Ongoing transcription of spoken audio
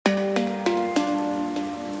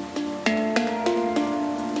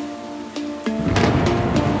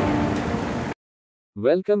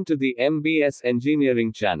Welcome to the MBS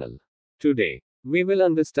Engineering channel. Today, we will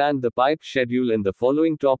understand the pipe schedule and the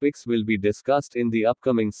following topics will be discussed in the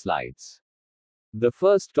upcoming slides. The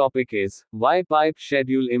first topic is, why pipe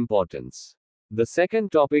schedule importance. The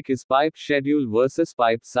second topic is pipe schedule versus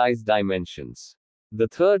pipe size dimensions. The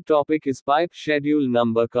third topic is pipe schedule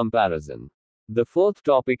number comparison. The fourth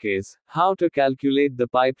topic is, how to calculate the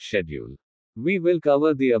pipe schedule. We will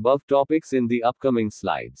cover the above topics in the upcoming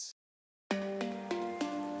slides.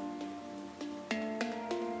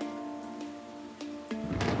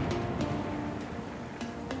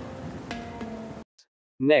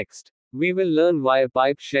 Next, we will learn why a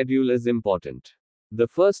pipe schedule is important. The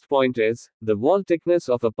first point is, the wall thickness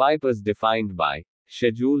of a pipe is defined by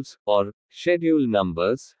schedules, or schedule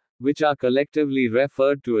numbers, which are collectively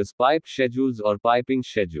referred to as pipe schedules or piping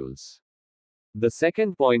schedules. The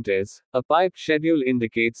second point is, a pipe schedule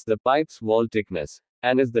indicates the pipe's wall thickness,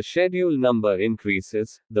 and as the schedule number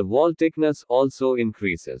increases, the wall thickness also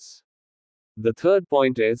increases. The third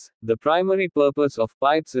point is, the primary purpose of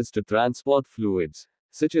pipes is to transport fluids,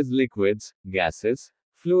 such as liquids, gases,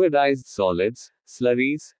 fluidized solids,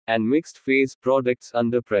 slurries, and mixed phase products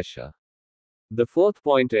under pressure. The fourth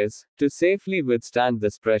point is, to safely withstand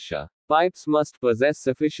this pressure, pipes must possess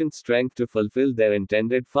sufficient strength to fulfill their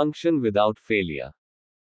intended function without failure.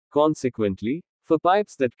 Consequently, for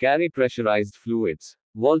pipes that carry pressurized fluids,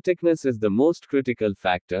 wall thickness is the most critical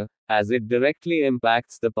factor, as it directly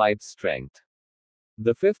impacts the pipe's strength.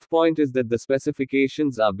 The fifth point is that the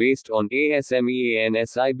specifications are based on ASME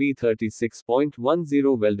ANSI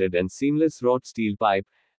B36.10 welded and seamless wrought steel pipe,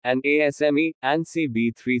 and ASME ANSI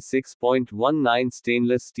B36.19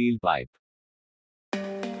 stainless steel pipe.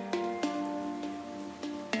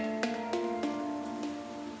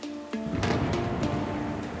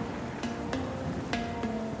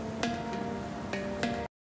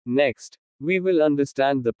 Next, we will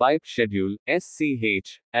understand the pipe schedule,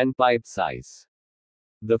 SCH, and pipe size.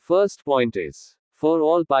 The first point is, for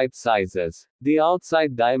all pipe sizes, the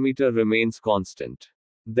outside diameter remains constant.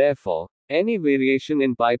 Therefore, any variation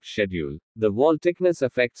in pipe schedule, the wall thickness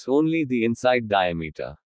affects only the inside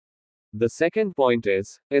diameter. The second point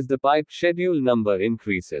is, as the pipe schedule number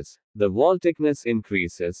increases, the wall thickness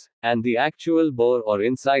increases, and the actual bore or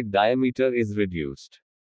inside diameter is reduced.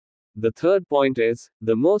 The third point is,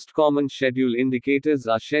 the most common schedule indicators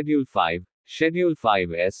are Schedule 5, Schedule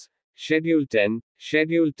 5S, Schedule 10,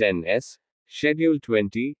 Schedule 10S, Schedule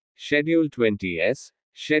 20, Schedule 20S,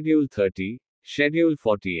 Schedule 30, Schedule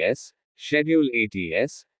 40S, Schedule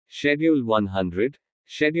 80S, Schedule 100,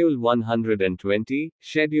 Schedule 120,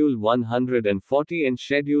 Schedule 140 and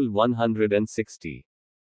Schedule 160.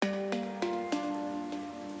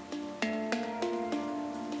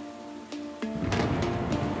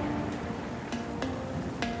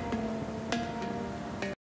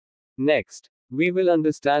 Next, we will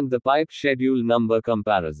understand the pipe schedule number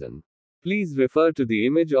comparison. Please refer to the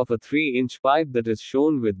image of a 3-inch pipe that is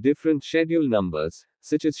shown with different schedule numbers,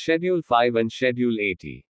 such as Schedule 5 and Schedule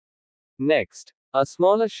 80. Next, a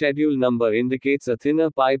smaller schedule number indicates a thinner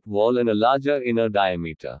pipe wall and a larger inner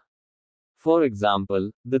diameter. For example,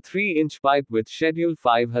 the 3-inch pipe with Schedule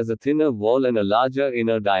 5 has a thinner wall and a larger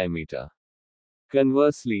inner diameter.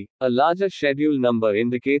 Conversely, a larger schedule number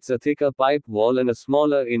indicates a thicker pipe wall and a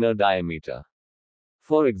smaller inner diameter.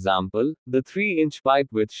 For example, the 3-inch pipe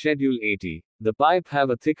with Schedule 80, the pipe have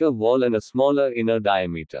a thicker wall and a smaller inner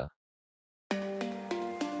diameter.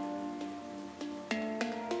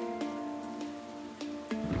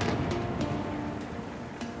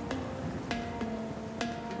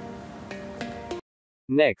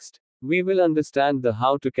 Next, we will understand the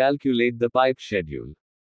how to calculate the pipe schedule.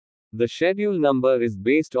 The schedule number is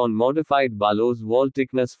based on modified Barlow's wall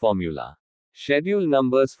thickness formula. Schedule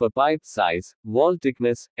numbers for pipe size, wall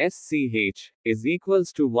thickness, SCH, is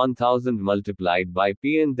equals to 1000 multiplied by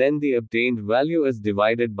P and then the obtained value is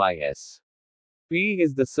divided by S. P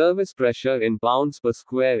is the service pressure in pounds per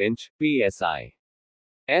square inch, PSI.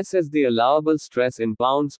 S is the allowable stress in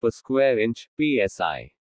pounds per square inch,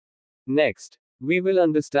 PSI. Next, we will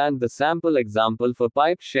understand the sample example for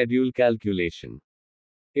pipe schedule calculation.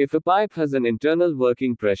 If a pipe has an internal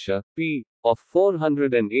working pressure, P, of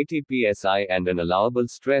 480 psi and an allowable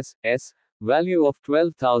stress, S, value of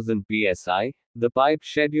 12,000 psi, the pipe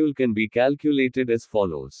schedule can be calculated as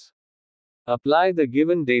follows. Apply the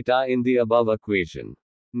given data in the above equation.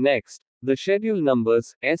 Next, the schedule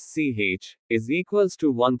numbers, SCH, is equals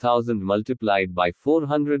to 1000 multiplied by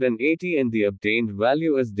 480 and the obtained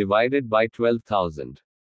value is divided by 12,000.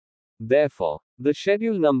 Therefore, the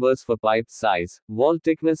schedule numbers for pipe size, wall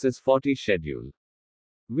thickness is 40 schedule.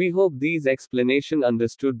 We hope these explanation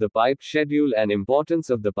understood the pipe schedule and importance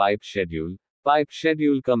of the pipe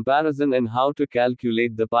schedule comparison and how to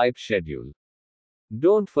calculate the pipe schedule.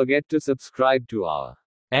 Don't forget to subscribe to our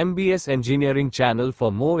MBS Engineering channel for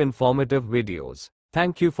more informative videos.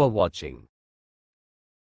 Thank you for watching.